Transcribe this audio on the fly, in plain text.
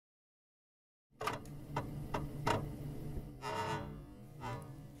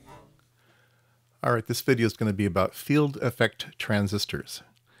All right, this video is going to be about field effect transistors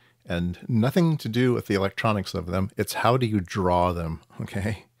and nothing to do with the electronics of them. It's how do you draw them,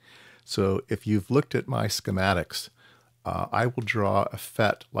 okay? So if you've looked at my schematics, I will draw a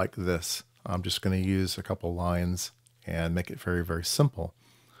FET like this. I'm just going to use a couple lines and make it very, very simple.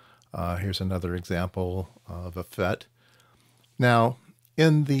 Here's another example of a FET. Now,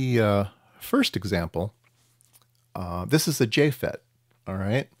 in the first example, this is a JFET, all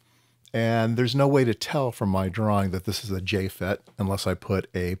right? And there's no way to tell from my drawing that this is a JFET unless I put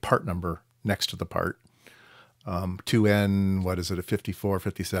a part number next to the part. 2N, what is it, a 54,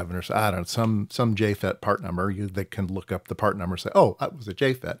 57, or so, I don't know, some JFET part number. They can look up the part number and say, oh, that was a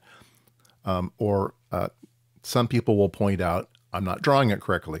JFET. Some people will point out, I'm not drawing it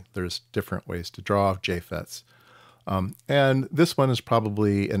correctly. There's different ways to draw JFETs. And this one is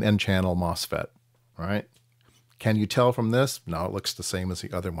probably an N-channel MOSFET, all right? Can you tell from this? No, it looks the same as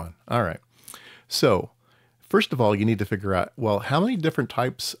the other one. All right. So first of all, you need to figure out, well, how many different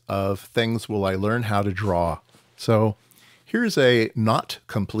types of things will I learn how to draw? So here's a not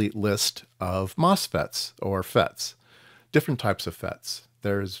complete list of MOSFETs or FETs, different types of FETs.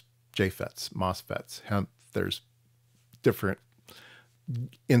 There's JFETs, MOSFETs, there's different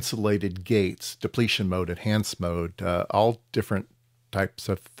insulated gates, depletion mode, enhanced mode, all different types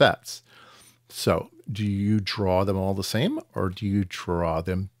of FETs. So do you draw them all the same or do you draw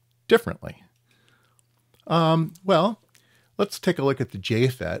them differently? Well, let's take a look at the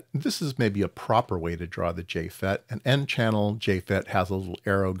JFET. This is maybe a proper way to draw the JFET. An N-channel JFET has a little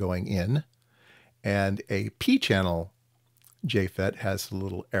arrow going in, and a P-channel JFET has a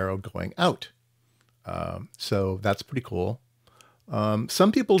little arrow going out. So that's pretty cool.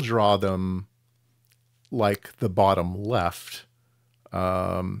 Some people draw them like the bottom left.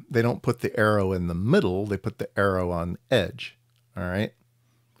 They don't put the arrow in the middle, they put the arrow on the edge. All right.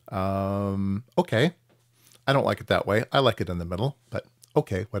 Okay. I don't like it that way. I like it in the middle, but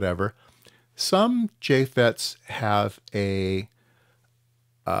okay, whatever. Some JFETs have a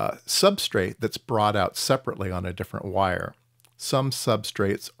substrate that's brought out separately on a different wire. Some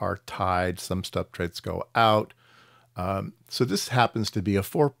substrates are tied, some substrates go out. So this happens to be a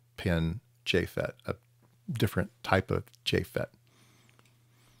 4-pin JFET, a different type of JFET.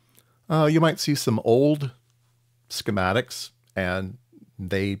 You might see some old schematics, and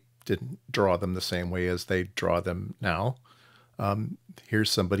they didn't draw them the same way as they draw them now.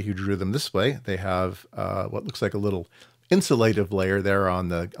 Here's somebody who drew them this way. They have what looks like a little insulative layer there on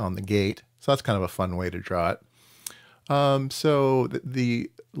the gate. So that's kind of a fun way to draw it. So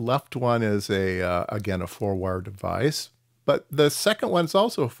the left one is again a 4-wire device, but the second one is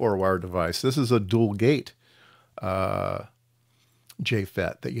also a 4-wire device. This is a dual gate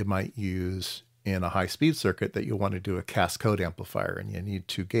JFET that you might use in a high-speed circuit that you want to do a cascode amplifier, and you need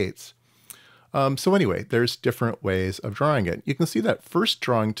 2 gates. So anyway, there's different ways of drawing it. You can see that first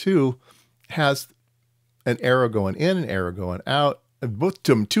drawing too has an arrow going in, an arrow going out, and both of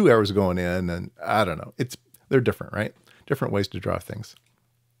them 2 arrows going in, and I don't know. They're different, right? Different ways to draw things.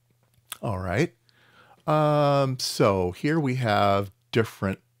 All right. So here we have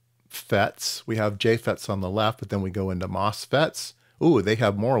different FETs. We have JFETs on the left, but then we go into MOSFETs. Ooh, they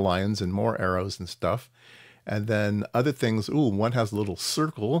have more lines and more arrows and stuff. And then other things, ooh, one has a little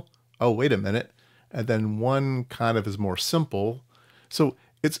circle. Oh, wait a minute. And then one kind of is more simple. So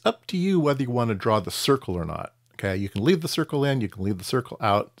it's up to you whether you want to draw the circle or not. Okay, you can leave the circle in, you can leave the circle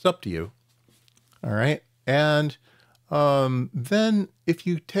out. It's up to you. All right. And then if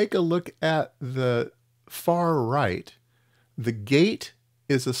you take a look at the far right, the gate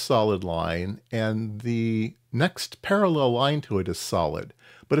is a solid line and the next parallel line to it is solid.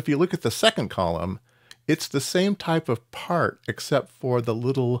 But if you look at the second column, it's the same type of part except for the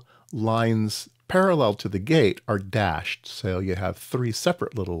little lines parallel to the gate are dashed. So you have 3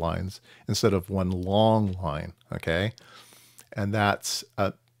 separate little lines instead of one long line, okay? And that's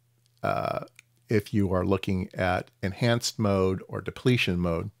if you are looking at enhanced mode or depletion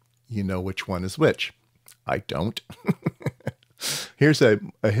mode, you know which one is which. I don't. Here's a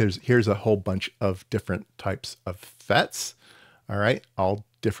whole bunch of different types of FETs. All right, all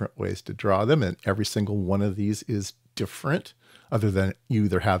different ways to draw them, and every single one of these is different, other than you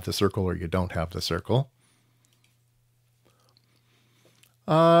either have the circle or you don't have the circle.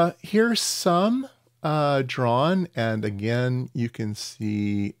 Here's some drawn, and again, you can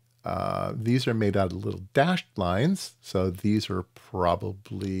see these are made out of little dashed lines, so these are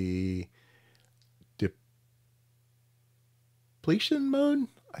probably depletion mode?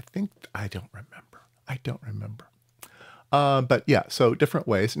 I don't remember. But yeah, so different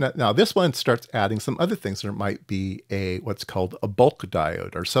ways. Now this one starts adding some other things. There might be what's called a bulk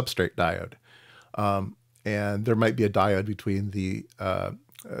diode or substrate diode. And there might be a diode between the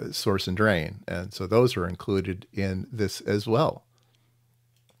source and drain. And so those are included in this as well.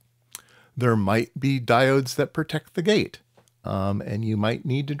 There might be diodes that protect the gate, and you might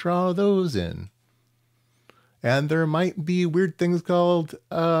need to draw those in. And there might be weird things called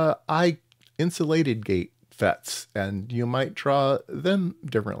insulated gate FETs, and you might draw them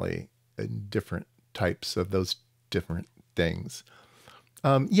differently in different types of those different things.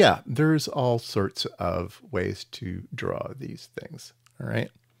 Yeah, there's all sorts of ways to draw these things, all right?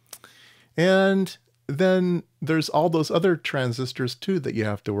 And then there's all those other transistors too that you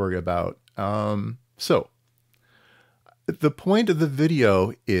have to worry about. So the point of the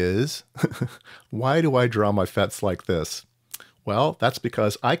video is, why do I draw my FETs like this? Well, that's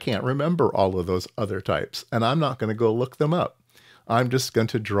because I can't remember all of those other types, and I'm not going to go look them up. I'm just going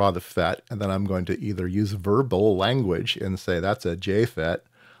to draw the FET, and then I'm going to either use verbal language and say that's a J FET.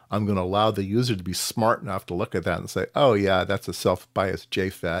 I'm going to allow the user to be smart enough to look at that and say, oh yeah, that's a self-biased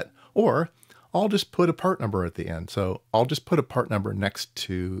J FET. Or I'll just put a part number at the end. So I'll just put a part number next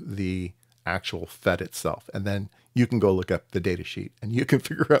to the actual FET itself, and then you can go look up the data sheet and you can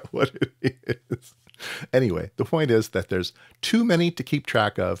figure out what it is. Anyway, the point is that there's too many to keep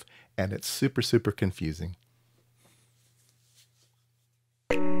track of, and it's super, super confusing.